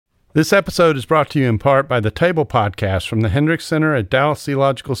This episode is brought to you in part by the Table Podcast from the Hendricks Center at Dallas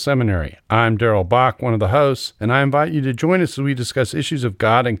Theological Seminary. I'm Darrell Bach, one of the hosts, and I invite you to join us as we discuss issues of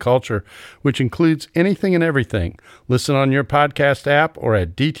God and culture, which includes anything and everything. Listen on your podcast app or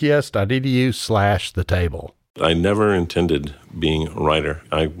at dts.edu/thetable. I never intended being a writer.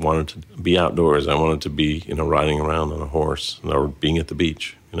 I wanted to be outdoors. I wanted to be, riding around on a horse or being at the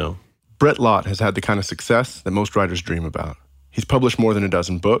beach, Bret Lott has had the kind of success that most writers dream about. He's published more than a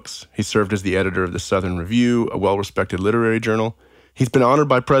dozen books. He's served as the editor of the Southern Review, a well-respected literary journal. He's been honored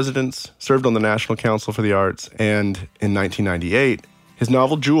by presidents, served on the National Council for the Arts, and in 1998, his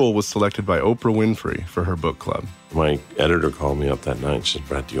novel Jewel was selected by Oprah Winfrey for her book club. My editor called me up that night and said,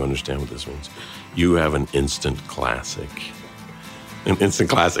 "Bret, do you understand what this means? You have an instant classic." An instant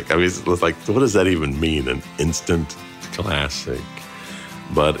classic. I mean, it's like, what does that even mean, an instant classic?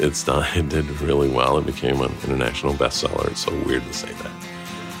 But it did really well. It became an international bestseller. It's so weird to say that.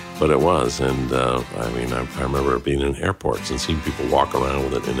 But it was. And I remember being in airports and seeing people walk around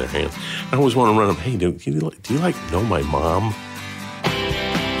with it in their hands. I always want to run up, "Hey, do you know my mom?"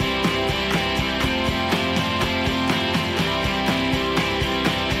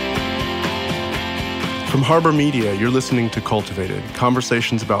 From Harbor Media, you're listening to Cultivated,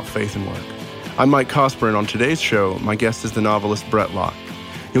 Conversations about Faith and Work. I'm Mike Cosper, and on today's show, my guest is the novelist Bret Lott.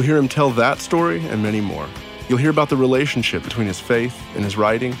 You'll hear him tell that story and many more. You'll hear about the relationship between his faith and his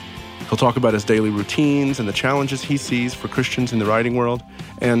writing. He'll talk about his daily routines and the challenges he sees for Christians in the writing world.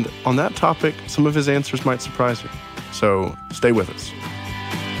 And on that topic, some of his answers might surprise you. So stay with us.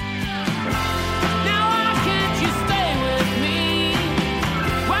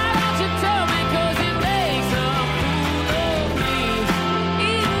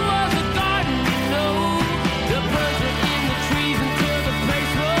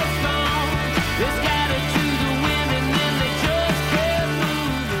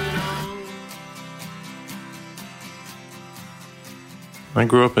 I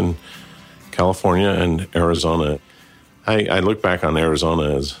grew up in California and Arizona. I look back on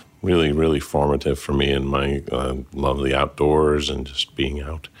Arizona as really, really formative for me in my love of the outdoors and just being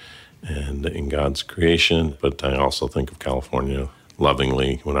out and in God's creation. But I also think of California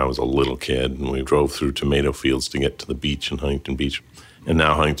lovingly when I was a little kid and we drove through tomato fields to get to the beach in Huntington Beach. And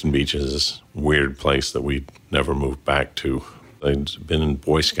now Huntington Beach is this weird place that we never moved back to. I'd been in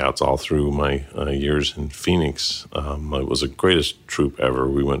Boy Scouts all through my years in Phoenix. It was the greatest troop ever.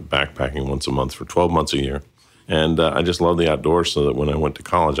 We went backpacking once a month for 12 months a year. And I just loved the outdoors, so that when I went to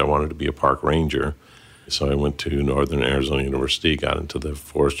college, I wanted to be a park ranger. So I went to Northern Arizona University, got into the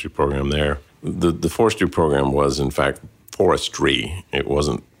forestry program there. The forestry program was, in fact, forestry. It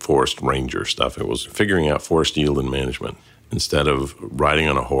wasn't forest ranger stuff. It was figuring out forest yield and management instead of riding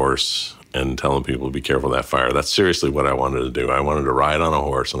on a horse and telling people to be careful of that fire. That's seriously what I wanted to do. I wanted to ride on a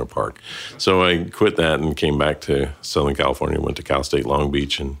horse in a park. So I quit that and came back to Southern California, went to Cal State Long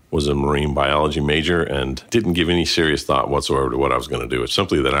Beach and was a marine biology major and didn't give any serious thought whatsoever to what I was going to do. It's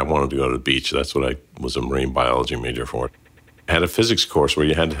simply that I wanted to go to the beach. That's what I was a marine biology major for. I had a physics course where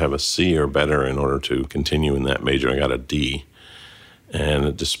you had to have a C or better in order to continue in that major. I got a D.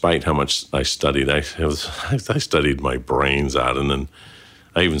 And despite how much I studied, I studied my brains out, and then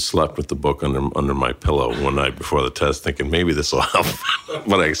I even slept with the book under my pillow one night before the test thinking maybe this will help,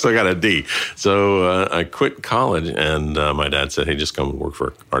 but I still got a D. So I quit college, and my dad said, "Hey, just come and work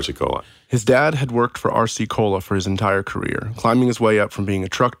for RC Cola." His dad had worked for RC Cola for his entire career, climbing his way up from being a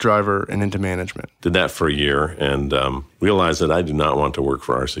truck driver and into management. Did that for a year and realized that I did not want to work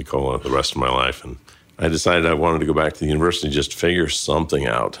for RC Cola the rest of my life. And I decided I wanted to go back to the university just to figure something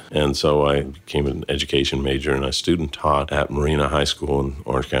out. And so I became an education major, and I student taught at Marina High School in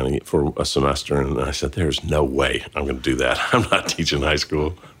Orange County for a semester. And I said, there's no way I'm going to do that. I'm not teaching high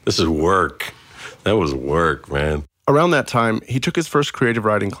school. This is work. That was work, man. Around that time, he took his first creative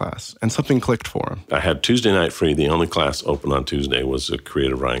writing class, and something clicked for him. I had Tuesday night free. The only class open on Tuesday was a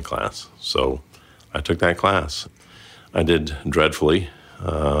creative writing class. So I took that class. I did dreadfully.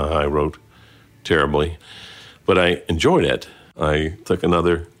 I wrote terribly, but I enjoyed it. I took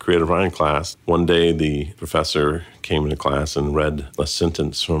another creative writing class. One day, the professor came into class and read a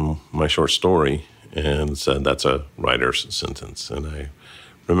sentence from my short story and said, "That's a writer's sentence." And I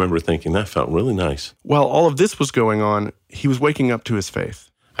remember thinking that felt really nice. While all of this was going on, he was waking up to his faith.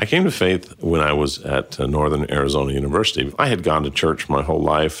 I came to faith when I was at Northern Arizona University. I had gone to church my whole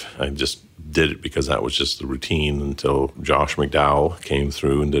life. I just did it because that was just the routine until Josh McDowell came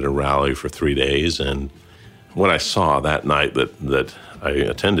through and did a rally for 3 days. And what I saw that night that I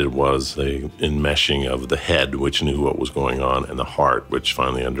attended was the enmeshing of the head, which knew what was going on, and the heart, which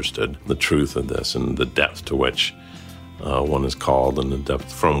finally understood the truth of this and the depth to which one is called and the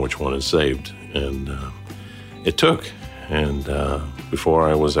depth from which one is saved. And it took. And before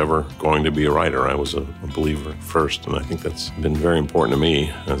I was ever going to be a writer, I was a believer first. And I think that's been very important to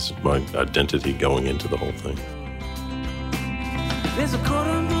me as my identity going into the whole thing. There's a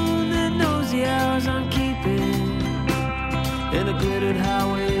quarter moon that knows the hours I'm keeping, and a glittered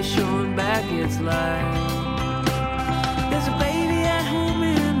highway showing back its light. There's a baby at home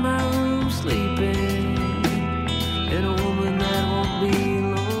in my room sleeping, and a woman that won't be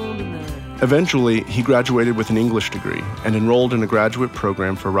alone tonight. Eventually, he graduated with an English degree and enrolled in a graduate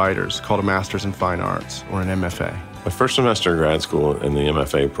program for writers called a Master's in Fine Arts, or an MFA. My first semester of grad school in the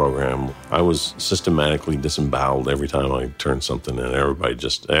MFA program, I was systematically disemboweled every time I turned something in.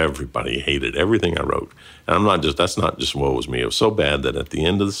 Everybody hated everything I wrote. And that's not just what was me. It was so bad that at the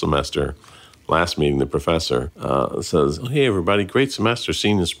end of the semester, last meeting, the professor says, "Hey, everybody, great semester,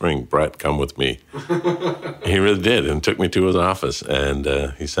 senior spring. Bret, come with me." He really did, and took me to his office. And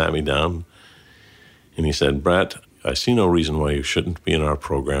he sat me down, and he said, "Bret, I see no reason why you shouldn't be in our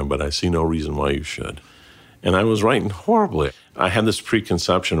program, but I see no reason why you should." And I was writing horribly. I had this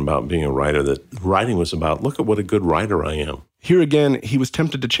preconception about being a writer, that writing was about, look at what a good writer I am. Here again, he was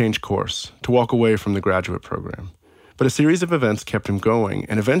tempted to change course, to walk away from the graduate program. But a series of events kept him going,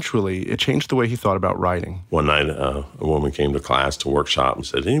 and eventually it changed the way he thought about writing. One night, a woman came to class to workshop and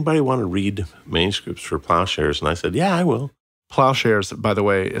said, "Anybody want to read manuscripts for Plowshares?" And I said, "Yeah, I will." Plowshares, by the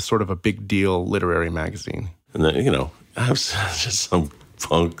way, is sort of a big deal literary magazine. And then, I was just some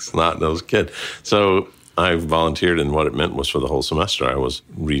punk, snot-nosed kid. So I volunteered, and what it meant was for the whole semester, I was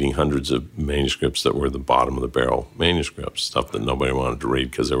reading hundreds of manuscripts that were the bottom of the barrel manuscripts, stuff that nobody wanted to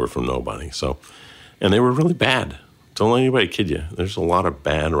read because they were from nobody. And they were really bad. Don't let anybody kid you. There's a lot of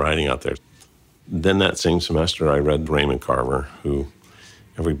bad writing out there. Then that same semester, I read Raymond Carver, who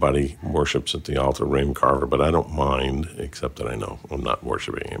everybody worships at the altar of Raymond Carver, but I don't mind, except that I know I'm not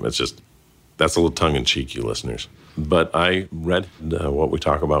worshiping him. It's just, that's a little tongue-in-cheek, you listeners. But I read what we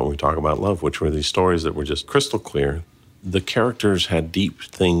talk about when we talk about love, which were these stories that were just crystal clear. The characters had deep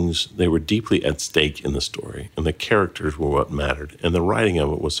things. They were deeply at stake in the story, and the characters were what mattered. And the writing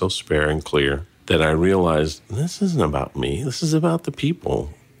of it was so spare and clear that I realized, this isn't about me. This is about the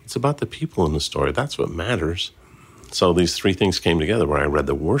people. It's about the people in the story. That's what matters. So these three things came together, where I read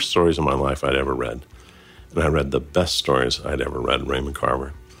the worst stories of my life I'd ever read, and I read the best stories I'd ever read, Raymond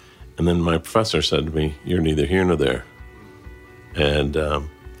Carver. And then my professor said to me, "You're neither here nor there." And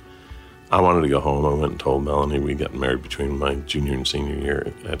I wanted to go home. I went and told Melanie. We got married between my junior and senior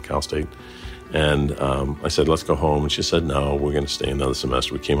year at Cal State. And I said, "Let's go home." And she said, "No, we're going to stay another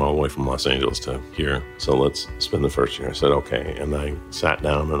semester." We came all the way from Los Angeles to here, so let's spend the first year. I said, "Okay." And I sat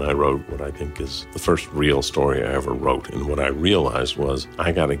down and I wrote what I think is the first real story I ever wrote. And what I realized was,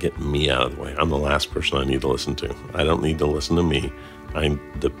 I got to get me out of the way. I'm the last person I need to listen to. I don't need to listen to me.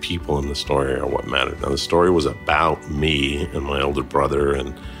 The people in the story are what mattered. Now, the story was about me and my older brother,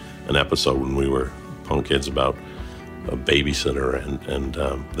 and an episode when we were punk kids about a babysitter, and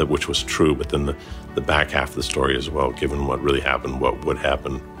that, which was true, but then the back half of the story as well, given what really happened, what would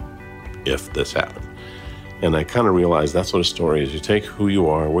happen if this happened. And I kind of realized that's what a story is. You take who you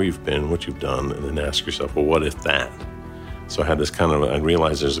are, where you've been, what you've done, and then ask yourself, well, what if that? So I had this I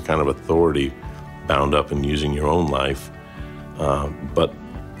realized there's a kind of authority bound up in using your own life, but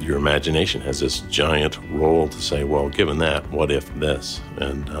your imagination has this giant role to say, well, given that, what if this?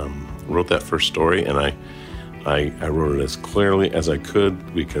 And wrote that first story, and I wrote it as clearly as I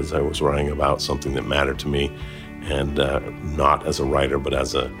could, because I was writing about something that mattered to me, and not as a writer, but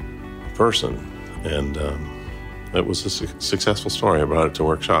as a person. And it was a successful story. I brought it to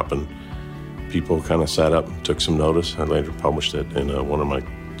workshop, and people kind of sat up and took some notice. I later published it in one of my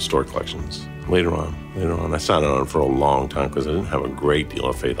story collections. Later on, I sat on it for a long time because I didn't have a great deal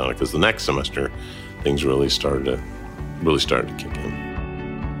of faith on it, because the next semester, things really started to kick in.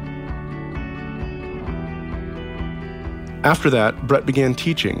 After that, Bret began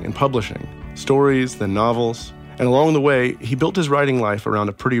teaching and publishing stories, then novels, and along the way, he built his writing life around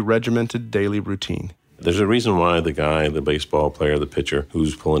a pretty regimented daily routine. There's a reason why the guy, the baseball player, the pitcher,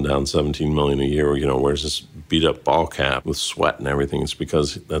 who's pulling down $17 million a year, wears this beat-up ball cap with sweat and everything. It's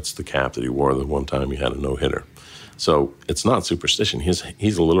because that's the cap that he wore the one time he had a no-hitter. So it's not superstition.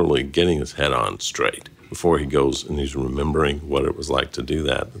 He's literally getting his head on straight before he goes, and he's remembering what it was like to do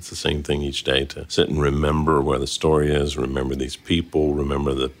that. It's the same thing each day, to sit and remember where the story is, remember these people,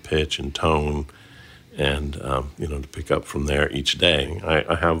 remember the pitch and tone, and to pick up from there each day.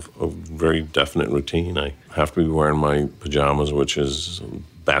 I have a very definite routine. I have to be wearing my pajamas, which is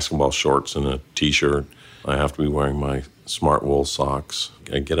basketball shorts and a T-shirt. I have to be wearing my smart wool socks.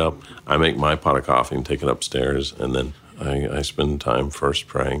 I get up, I make my pot of coffee and take it upstairs, and then I spend time first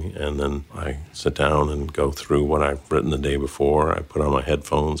praying, and then I sit down and go through what I've written the day before. I put on my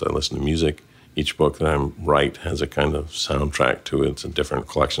headphones, I listen to music. Each book that I write has a kind of soundtrack to it. It's a different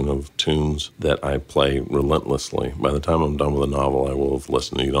collection of tunes that I play relentlessly. By the time I'm done with a novel, I will have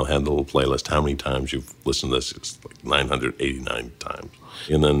listened. You don't have the little playlist. How many times you've listened to this? It's like 989 times.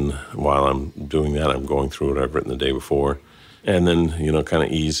 And then while I'm doing that, I'm going through what I've written the day before. And then, kind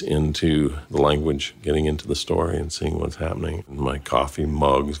of ease into the language, getting into the story and seeing what's happening. My coffee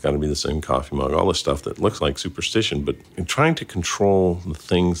mug's got to be the same coffee mug, all this stuff that looks like superstition, but in trying to control the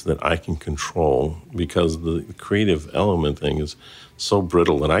things that I can control, because the creative element thing is so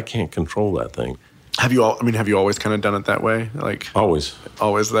brittle that I can't control that thing. Have you always kind of done it that way? Like Always.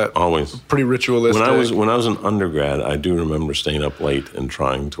 Always. Pretty ritualistic. When I was an undergrad, I do remember staying up late and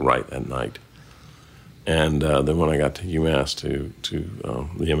trying to write at night. And then when I got to UMass to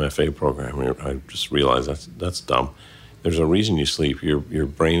the MFA program, I just realized that's dumb. There's a reason you sleep. Your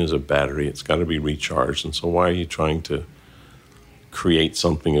brain is a battery. It's got to be recharged. And so why are you trying to create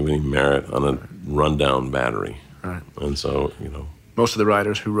something of any merit on a rundown battery? Right. And so, most of the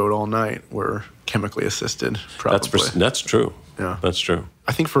writers who wrote all night were chemically assisted, probably. That's true. Yeah. That's true.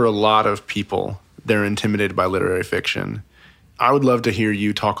 I think for a lot of people, they're intimidated by literary fiction. I would love to hear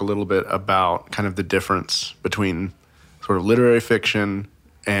you talk a little bit about kind of the difference between sort of literary fiction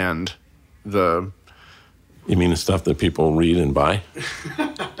and the... You mean the stuff that people read and buy?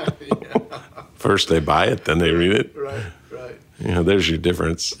 First they buy it, then they read it? Right. There's your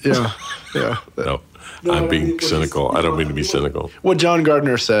difference. Yeah. No, I'm being cynical. I don't mean to be cynical. What John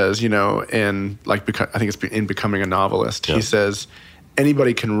Gardner says, in I think it's in Becoming a Novelist, He says,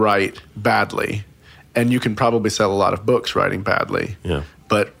 anybody can write badly, and you can probably sell a lot of books writing badly. Yeah.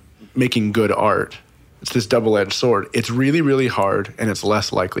 But making good art, it's this double-edged sword. It's really, really hard, and it's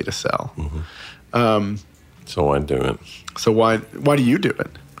less likely to sell. Mm-hmm. So why do it? So why do you do it?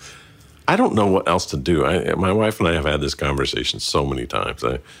 I don't know what else to do. My wife and I have had this conversation so many times.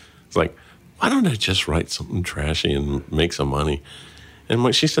 It's like, why don't I just write something trashy and make some money? And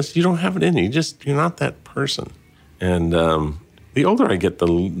when she says, you don't have it in you. You're not that person. And the older I get, the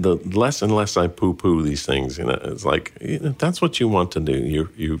less and less I poo-poo these things. It's like, that's what you want to do.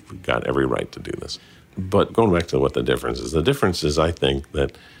 You've got every right to do this. But going back to what the difference is, I think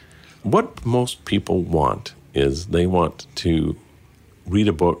that what most people want is they want to read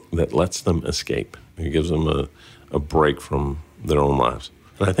a book that lets them escape. It gives them a break from their own lives.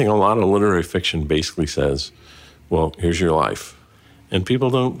 And I think a lot of literary fiction basically says, well, here's your life. And people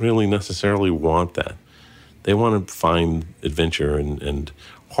don't really necessarily want that. They want to find adventure and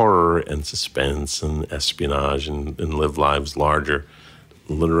horror and suspense and espionage and live lives larger.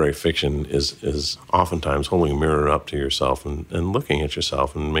 Literary fiction is oftentimes holding a mirror up to yourself and looking at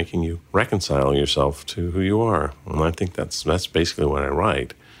yourself and making you reconcile yourself to who you are. And I think that's basically what I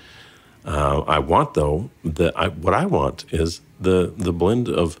write. I want, though, what I want is the blend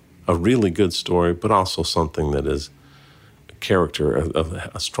of a really good story, but also something that is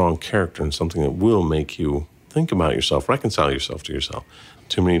a strong character and something that will make you think about yourself, reconcile yourself to yourself.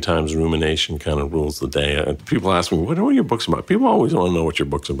 Too many times rumination kind of rules the day. People ask me, what are your books about? People always want to know what your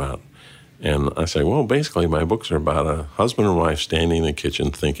book's about. And I say, well, basically my books are about a husband and wife standing in the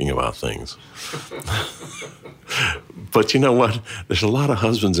kitchen thinking about things. But you know what? There's a lot of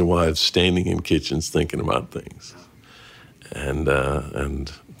husbands and wives standing in kitchens thinking about things. And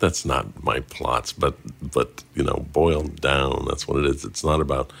that's not my plots, but boiled down, that's what it is. It's not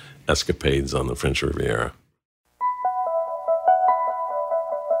about escapades on the French Riviera.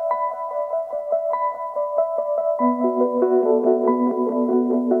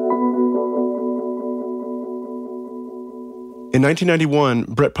 In 1991,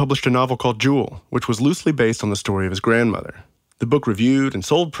 Bret published a novel called Jewel, which was loosely based on the story of his grandmother. The book reviewed and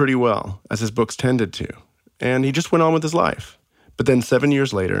sold pretty well, as his books tended to, and he just went on with his life. But then 7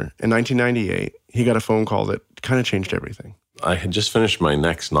 years later, in 1998, he got a phone call that kind of changed everything. I had just finished my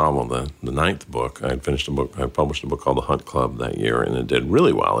next novel, the ninth book. I published a book called The Hunt Club that year, and it did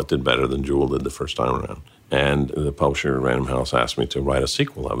really well. It did better than Jewel did the first time around. And the publisher, Random House, asked me to write a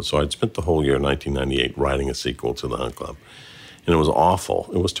sequel of it. So I'd spent the whole year, 1998, writing a sequel to The Hunt Club. And it was awful.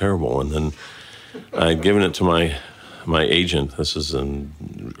 It was terrible. And then I'd given it to my agent. This is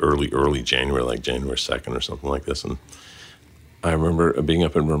in early January, like January 2nd or something like this. And I remember being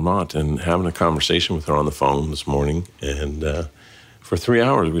up in Vermont and having a conversation with her on the phone this morning. And for 3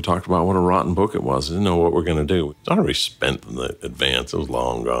 hours, we talked about what a rotten book it was. I didn't know what we're going to do. I'd already spent the advance. It was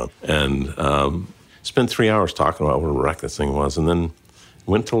long gone. And spent 3 hours talking about what a wreck this thing was. And then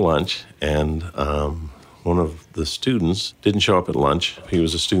went to lunch and one of the students didn't show up at lunch. He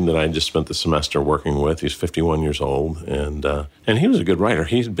was a student that I just spent the semester working with. He's 51 years old, and he was a good writer.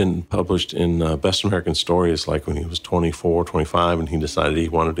 He'd been published in Best American Stories like when he was 24, 25, and he decided he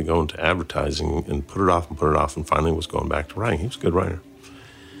wanted to go into advertising and put it off, and finally was going back to writing. He was a good writer.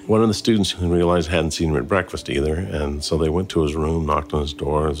 One of the students who realized hadn't seen him at breakfast either, and so they went to his room, knocked on his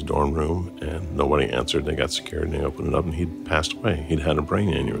door, his dorm room, and nobody answered. They got scared, and they opened it up, and he'd passed away. He'd had a brain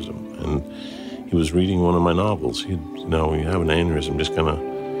aneurysm, and he was reading one of my novels. You have an aneurysm, just kind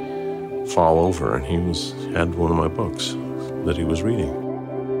of fall over, and he had one of my books that he was reading.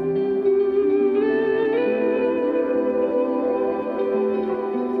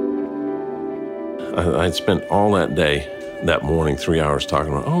 I spent all that day, that morning, 3 hours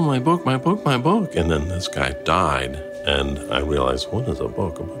talking about, my book. And then this guy died, and I realized, what is a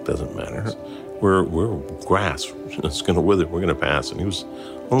book? A book doesn't matter. We're grass. It's going to wither. We're going to pass. And he was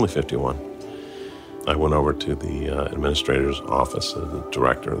only 51. I went over to the administrator's office, the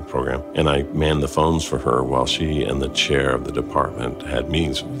director of the program, and I manned the phones for her while she and the chair of the department had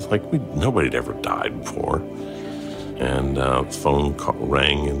meetings. It was like nobody had ever died before. And the phone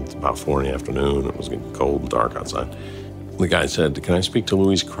rang, and it's about 4 in the afternoon. It was getting cold and dark outside. The guy said, "Can I speak to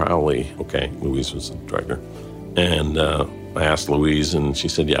Louise Crowley?" Okay, Louise was the director. And I asked Louise, and she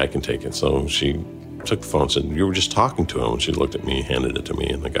said, "Yeah, I can take it." So she took the phone and said, "You were just talking to him." And she looked at me, handed it to me,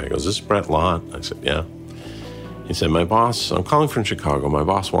 and the guy goes, "Is this Bret Lott?" I said, "Yeah." He said, "My boss, I'm calling from Chicago. My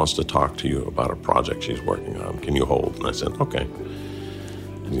boss wants to talk to you about a project she's working on. Can you hold?" And I said, "Okay."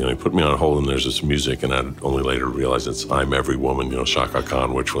 He put me on hold, and there's this music, and I only later realized it's "I'm Every Woman," Shaka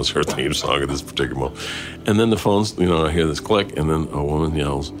Khan, which was her theme song at this particular moment. And then the phones, I hear this click, and then a woman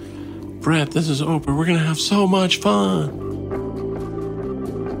yells, "Bret, this is Oprah. We're going to have so much fun."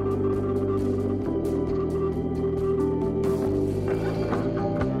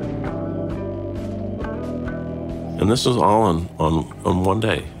 And this was all on one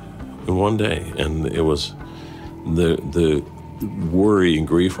day, in one day. And it was the worry and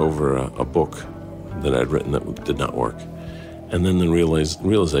grief over a book that I'd written that did not work. And then the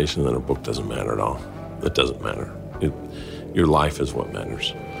realization that a book doesn't matter at all. It doesn't matter. Your life is what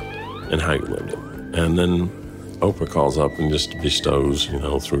matters and how you lived it. And then Oprah calls up and just bestows,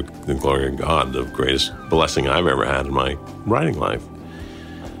 through the glory of God, the greatest blessing I've ever had in my writing life.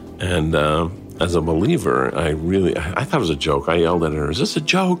 And as a believer, I thought it was a joke. I yelled at her, "Is this a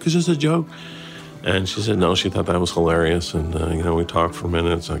joke? Is this a joke?" And she said no, she thought that was hilarious. And, we talked for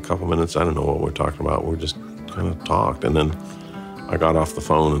a couple minutes. I don't know what we were talking about. We just kind of talked. And then I got off the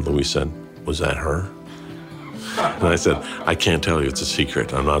phone, and Louise said, "Was that her?" And I said, "I can't tell you. It's a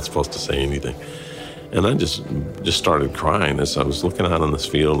secret. I'm not supposed to say anything." And I just started crying as I was looking out on this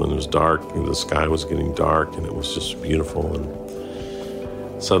field, and it was dark, and the sky was getting dark, and it was just beautiful. And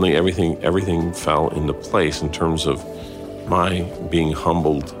suddenly everything fell into place in terms of my being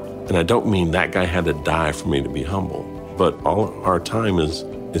humbled. And I don't mean that guy had to die for me to be humble, but all our time is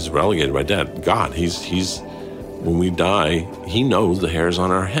relegated by death. God, he's when we die, he knows the hairs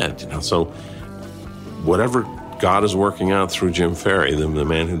on our head. So whatever God is working out through Jim Ferry, the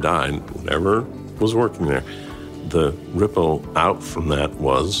man who died, whatever was working there, the ripple out from that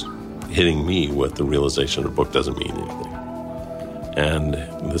was hitting me with the realization a book doesn't mean anything. And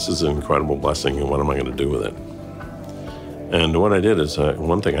this is an incredible blessing, and what am I going to do with it? And what I did is,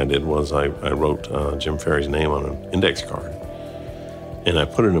 one thing I did was I wrote Jim Ferry's name on an index card. And I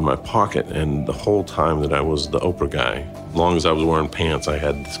put it in my pocket, and the whole time that I was the Oprah guy, as long as I was wearing pants, I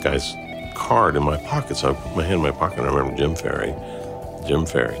had this guy's card in my pocket. So I put my hand in my pocket, and I remember Jim Ferry.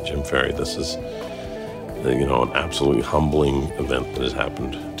 This is, an absolutely humbling event that has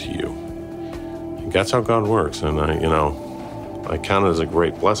happened to you. And that's how God works. And I count it as a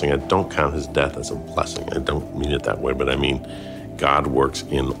great blessing. I don't count his death as a blessing. I don't mean it that way, but I mean God works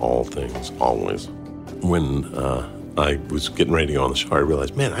in all things, always. When I was getting ready to go on the show, I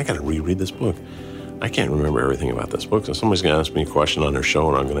realized, man, I got to reread this book. I can't remember everything about this book. So somebody's going to ask me a question on their show,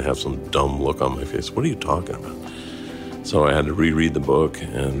 and I'm going to have some dumb look on my face. What are you talking about? So I had to reread the book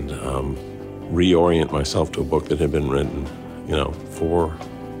and reorient myself to a book that had been written,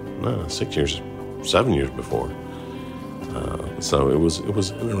 7 years before. So it was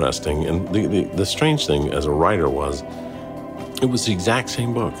interesting. And the strange thing as a writer was, it was the exact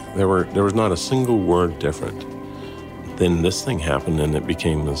same book. There was not a single word different. Then this thing happened, and it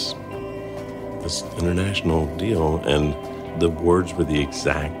became this international deal, and the words were the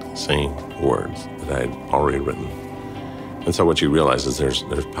exact same words that I had already written. And so what you realize is there's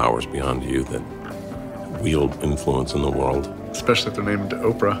powers beyond you that wield influence in the world. Especially if they're named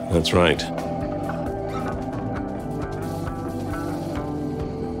Oprah. That's right.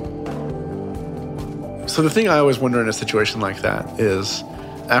 So the thing I always wonder in a situation like that is,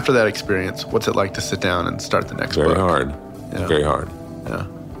 after that experience, what's it like to sit down and start the next book? Very hard. Yeah. Very hard. Yeah.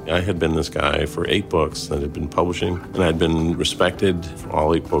 I had been this guy for 8 books that had been publishing, and I had been respected for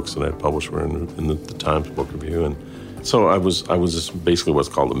all 8 books that I had published were in the Times Book Review. And so I was just basically what's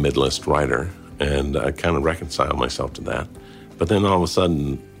called a mid-list writer, and I kind of reconciled myself to that. But then all of a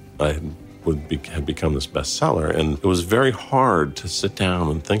sudden, I had become this bestseller, and it was very hard to sit down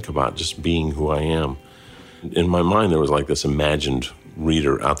and think about just being who I am. In my mind, there was like this imagined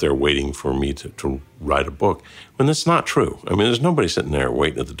reader out there waiting for me to write a book, when that's not true. I mean, there's nobody sitting there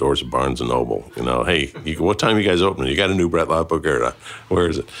waiting at the doors of Barnes & Noble, hey, what time you guys open? You got a new Bret Lott book, or where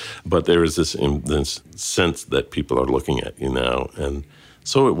is it? But there is this sense that people are looking at you now, and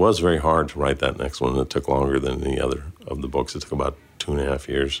so it was very hard to write that next one. It took longer than any other of the books. It took about 2.5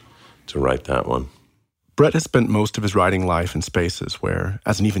 years to write that one. Bret has spent most of his writing life in spaces where,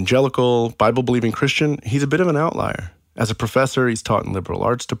 as an evangelical, Bible-believing Christian, he's a bit of an outlier. As a professor, he's taught in liberal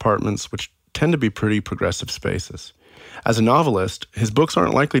arts departments, which tend to be pretty progressive spaces. As a novelist, his books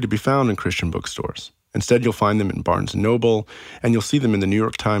aren't likely to be found in Christian bookstores. Instead, you'll find them in Barnes & Noble, and you'll see them in the New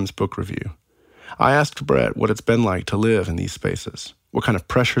York Times Book Review. I asked Bret what it's been like to live in these spaces, what kind of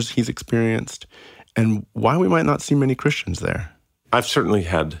pressures he's experienced, and why we might not see many Christians there. I've certainly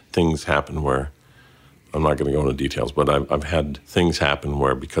had things happen where, I'm not going to go into details, but I've had things happen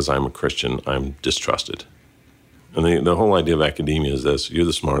where, because I'm a Christian, I'm distrusted. And the whole idea of academia is this: you're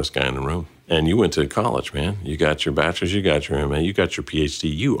the smartest guy in the room. And you went to college, man. You got your bachelor's, you got your MA, you got your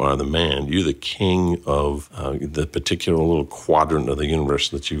PhD. You are the man. You're the king of the particular little quadrant of the universe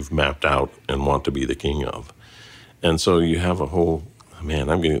that you've mapped out and want to be the king of. And so you have a whole, man,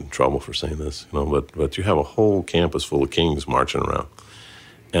 I'm getting in trouble for saying this, but you have a whole campus full of kings marching around.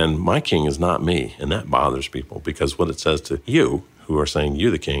 And my king is not me, and that bothers people, because what it says to you, who are saying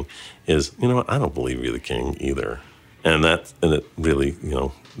you're the king, is, I don't believe you're the king either. And it really,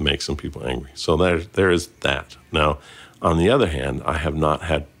 makes some people angry. So there is that. Now, on the other hand, I have not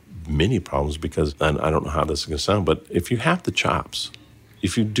had many problems because, and I don't know how this is going to sound, but if you have the chops,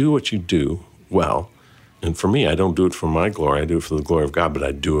 if you do what you do well, and for me, I don't do it for my glory, I do it for the glory of God, but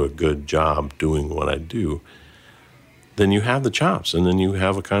I do a good job doing what I do, then you have the chops, and then you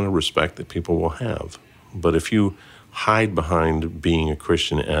have a kind of respect that people will have. But if you hide behind being a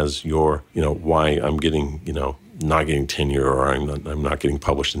Christian as your, why I'm getting, not getting tenure, or I'm not getting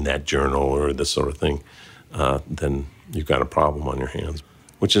published in that journal, or this sort of thing, then you've got a problem on your hands.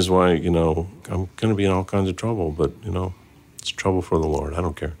 Which is why, I'm going to be in all kinds of trouble, but, it's trouble for the Lord. I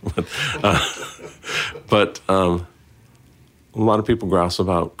don't care. But a lot of people grouse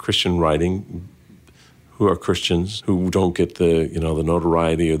about Christian writing who are Christians, who don't get the, the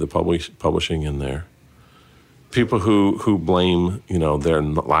notoriety or the publishing in there. People who blame, their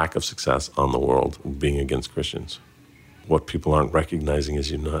lack of success on the world being against Christians. What people aren't recognizing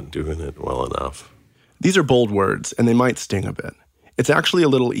is you're not doing it well enough. These are bold words, and they might sting a bit. It's actually a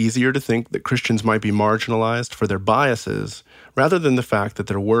little easier to think that Christians might be marginalized for their biases rather than the fact that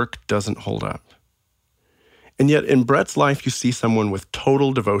their work doesn't hold up. And yet, in Bret's life, you see someone with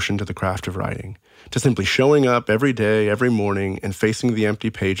total devotion to the craft of writing, to simply showing up every day, every morning, and facing the empty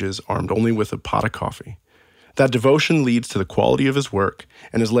pages armed only with a pot of coffee. That devotion leads to the quality of his work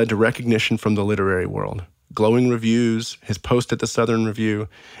and has led to recognition from the literary world, glowing reviews, his post at the Southern Review,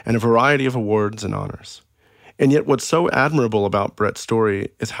 and a variety of awards and honors. And yet what's so admirable about Bret's story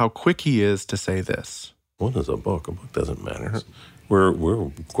is how quick he is to say this. What is a book? A book doesn't matter. We're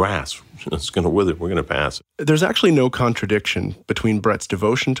grass. It's going to wither. We're going to pass. There's actually no contradiction between Bret's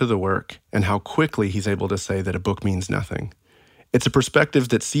devotion to the work and how quickly he's able to say that a book means nothing. It's a perspective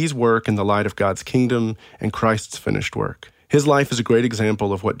that sees work in the light of God's kingdom and Christ's finished work. His life is a great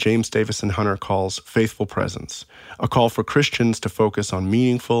example of what James Davison Hunter calls faithful presence, a call for Christians to focus on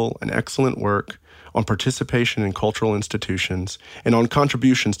meaningful and excellent work, on participation in cultural institutions, and on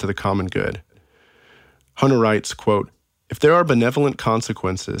contributions to the common good. Hunter writes, quote, "If there are benevolent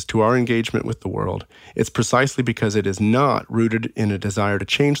consequences to our engagement with the world, it's precisely because it is not rooted in a desire to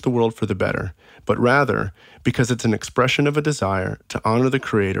change the world for the better, but rather because it's an expression of a desire to honor the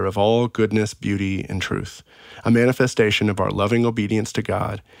Creator of all goodness, beauty, and truth, a manifestation of our loving obedience to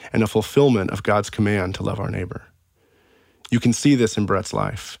God, and a fulfillment of God's command to love our neighbor." You can see this in Bret's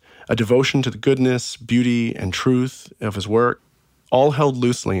life, a devotion to the goodness, beauty, and truth of his work, all held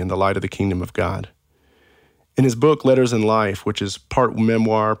loosely in the light of the kingdom of God. In his book, Letters in Life, which is part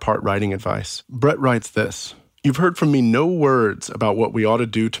memoir, part writing advice, Bret writes this: "You've heard from me no words about what we ought to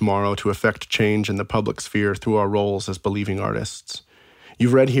do tomorrow to affect change in the public sphere through our roles as believing artists.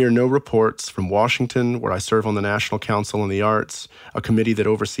 You've read here no reports from Washington, where I serve on the National Council on the Arts, a committee that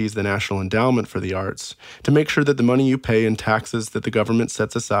oversees the National Endowment for the Arts, to make sure that the money you pay in taxes that the government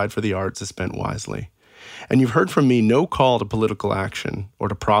sets aside for the arts is spent wisely. And you've heard from me no call to political action or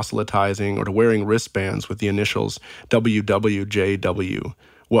to proselytizing or to wearing wristbands with the initials WWJW,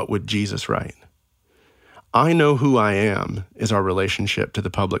 what would Jesus write? I know who I am is our relationship to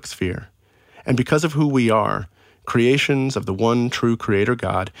the public sphere. And because of who we are, creations of the one true creator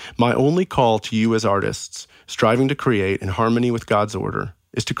God, my only call to you as artists, striving to create in harmony with God's order,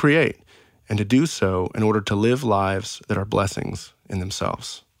 is to create, and to do so in order to live lives that are blessings in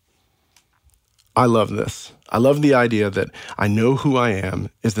themselves. I love this. I love the idea that I know who I am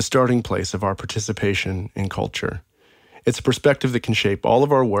is the starting place of our participation in culture. It's a perspective that can shape all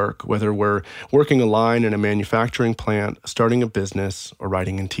of our work, whether we're working a line in a manufacturing plant, starting a business, or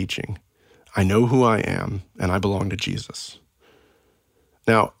writing and teaching. I know who I am, and I belong to Jesus.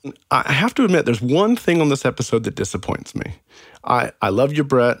 Now, I have to admit, there's one thing on this episode that disappoints me. I love you,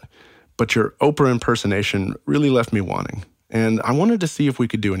 Bret, but your Oprah impersonation really left me wanting, and I wanted to see if we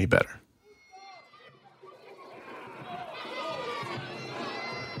could do any better.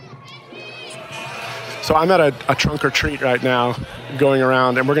 So I'm at a trunk or treat right now, going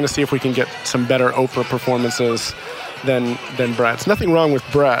around, and we're going to see if we can get some better Oprah performances than Bret's. Nothing wrong with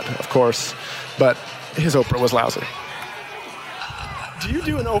Bret, of course, but his Oprah was lousy. Do you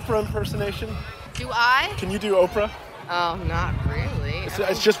do an Oprah impersonation? Do I? Can you do Oprah? Oh, not really.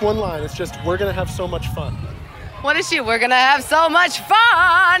 It's just one line. It's just, we're going to have so much fun. What is she? We're going to have so much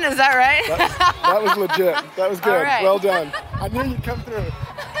fun. Is that right? That was legit. That was good. Right. Well done. I knew you'd come through.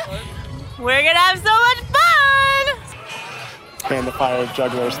 We're going to have so much fun. And the fire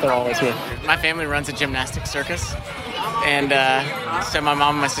jugglers, they're always here. My family runs a gymnastics circus, and so my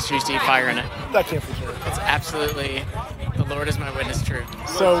mom and my sister used to eat fire in it. That can't be true. It's absolutely, the Lord is my witness, true.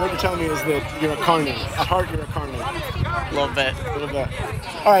 So what you're telling me is that you're a carny. At heart, you're a carny. A little bit. A little bit.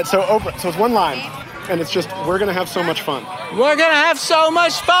 All right, so Oprah. So it's one line, and it's just, we're going to have so much fun. We're going to have so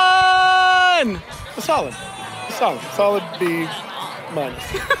much fun! A solid. Solid B minus.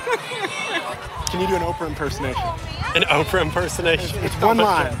 Can you do an Oprah impersonation? An Oprah impersonation? It's one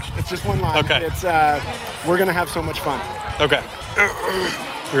line. It's just one line. Okay. It's, we're going to have so much fun. Okay.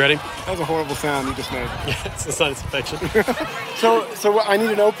 You ready? That was a horrible sound you just made. Yeah, it's a science fiction. So I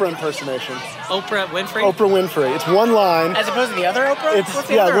need an Oprah impersonation. Oprah Winfrey? Oprah Winfrey. It's one line. As opposed to the other Oprah?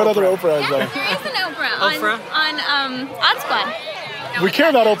 What other Oprah is there? There is an Oprah, on Odd Squad. We care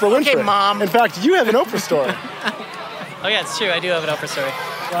about Oprah Winfrey. Okay, Mom. In fact, you have an Oprah story. Oh, yeah, it's true. I do have an Oprah story.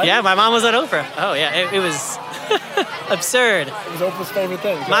 What? Yeah, my mom was on Oprah. Oh, yeah, it was absurd. It was Oprah's favorite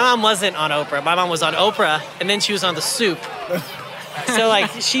thing. My mom wasn't on Oprah. My mom was on Oprah, and then she was on The Soup. So, like,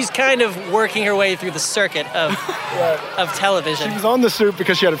 she's kind of working her way through the circuit of television. She was on The Soup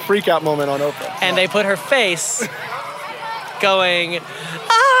because she had a freak-out moment on Oprah. And they put her face going,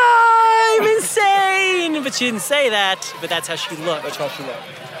 I'm insane! But she didn't say that, but that's how she looked. That's how she looked.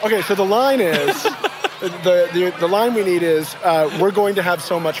 Okay, so the line is, the line we need is, we're going to have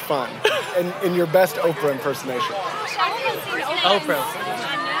so much fun. In your best Oprah impersonation. Oprah.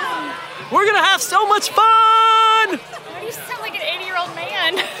 We're going to have so much fun! You sound like an 80-year-old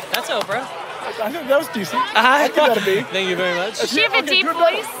man. That's Oprah. I think that was decent. I think that'd be. Thank you very much. Does she have a deep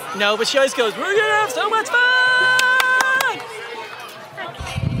voice? No, but she always goes, we're going to have so much fun!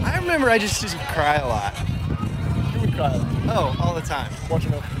 I remember I just used to cry a lot. You would cry a lot. Oh, all the time.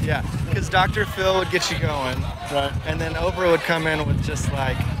 Watching Oprah. Yeah, because Dr. Phil would get you going. Right. And then Oprah would come in with just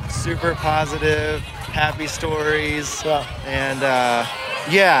like super positive, happy stories. Yeah. And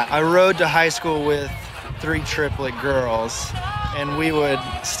I rode to high school with 3 triplet girls. And we would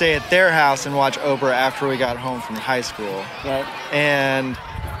stay at their house and watch Oprah after we got home from high school. Right. And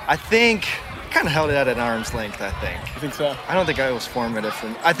I think kind of held it at an arm's length, I think. You think so? I don't think it was formative for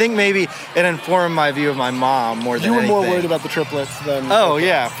me. I think maybe it informed my view of my mom more than anything. You were more worried about the triplets than... Oh,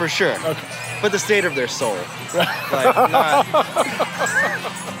 yeah, for sure. Okay. But the state of their soul. Right. Like, not...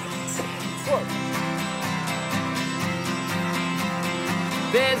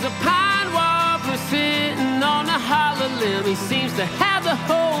 There's a pine warbler sitting on a hollow limb. He seems to have the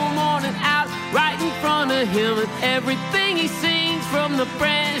whole morning out right in front of him. And everything he sings from the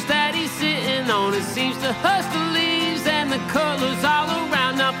branch that he's sitting on, it seems to hush the leaves and the colors all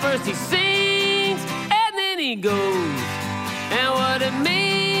around. Now first he sings and then he goes. And what it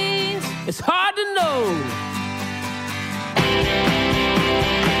means, it's hard to know.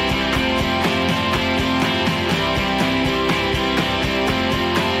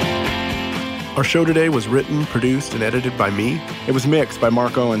 Our show today was written, produced, and edited by me. It was mixed by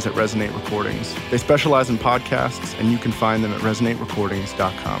Mark Owens at Resonate Recordings. They specialize in podcasts, and you can find them at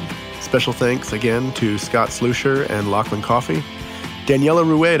resonaterecordings.com. Special thanks again to Scott Slusher and Lachlan Coffey. Daniela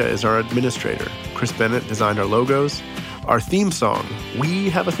Rueda is our administrator. Chris Bennett designed our logos. Our theme song, We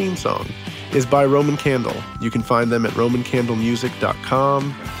Have a Theme Song, is by Roman Candle. You can find them at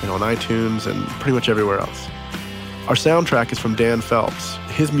romancandlemusic.com and on iTunes and pretty much everywhere else. Our soundtrack is from Dan Phelps.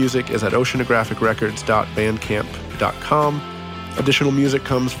 His music is at oceanographicrecords.bandcamp.com. Additional music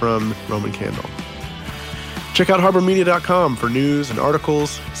comes from Roman Candle. Check out harbormedia.com for news and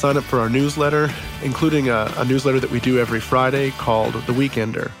articles. Sign up for our newsletter, including a newsletter that we do every Friday called The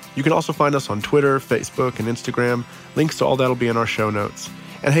Weekender. You can also find us on Twitter, Facebook, and Instagram. Links to all that will be in our show notes.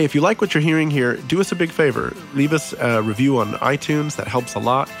 And hey, if you like what you're hearing here, do us a big favor. Leave us a review on iTunes. That helps a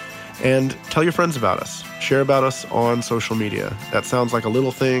lot. And tell your friends about us. Share about us on social media. That sounds like a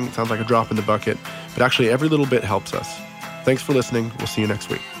little thing. It sounds like a drop in the bucket. But actually, every little bit helps us. Thanks for listening. We'll see you next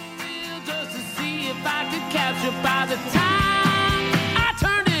week.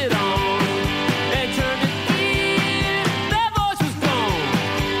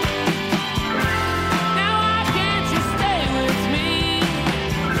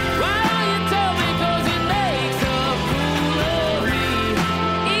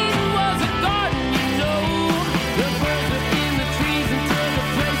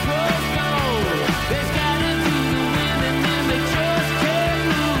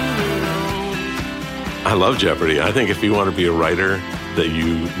 I love Jeopardy. I think if you want to be a writer, that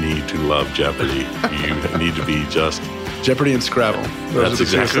you need to love Jeopardy. You need to be just... Jeopardy and Scrabble. That's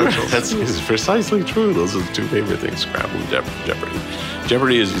exactly right. That's precisely true. Those are the two favorite things, Scrabble and Jeopardy.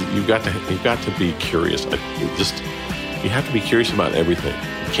 Jeopardy is, you've got to be curious. You have to be curious about everything.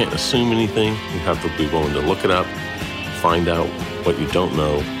 You can't assume anything. You have to be willing to look it up, find out what you don't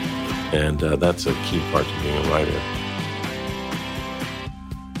know, and that's a key part to being a writer.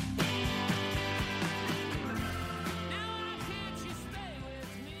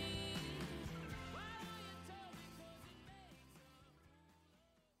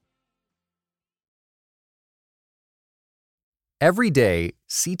 Every day,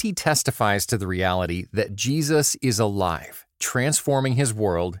 CT testifies to the reality that Jesus is alive, transforming his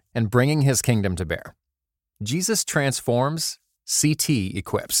world and bringing his kingdom to bear. Jesus transforms, CT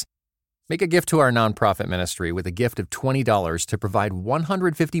equips. Make a gift to our nonprofit ministry with a gift of $20 to provide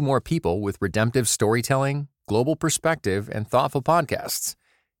 150 more people with redemptive storytelling, global perspective, and thoughtful podcasts.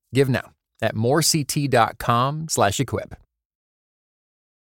 Give now at morect.com/equip.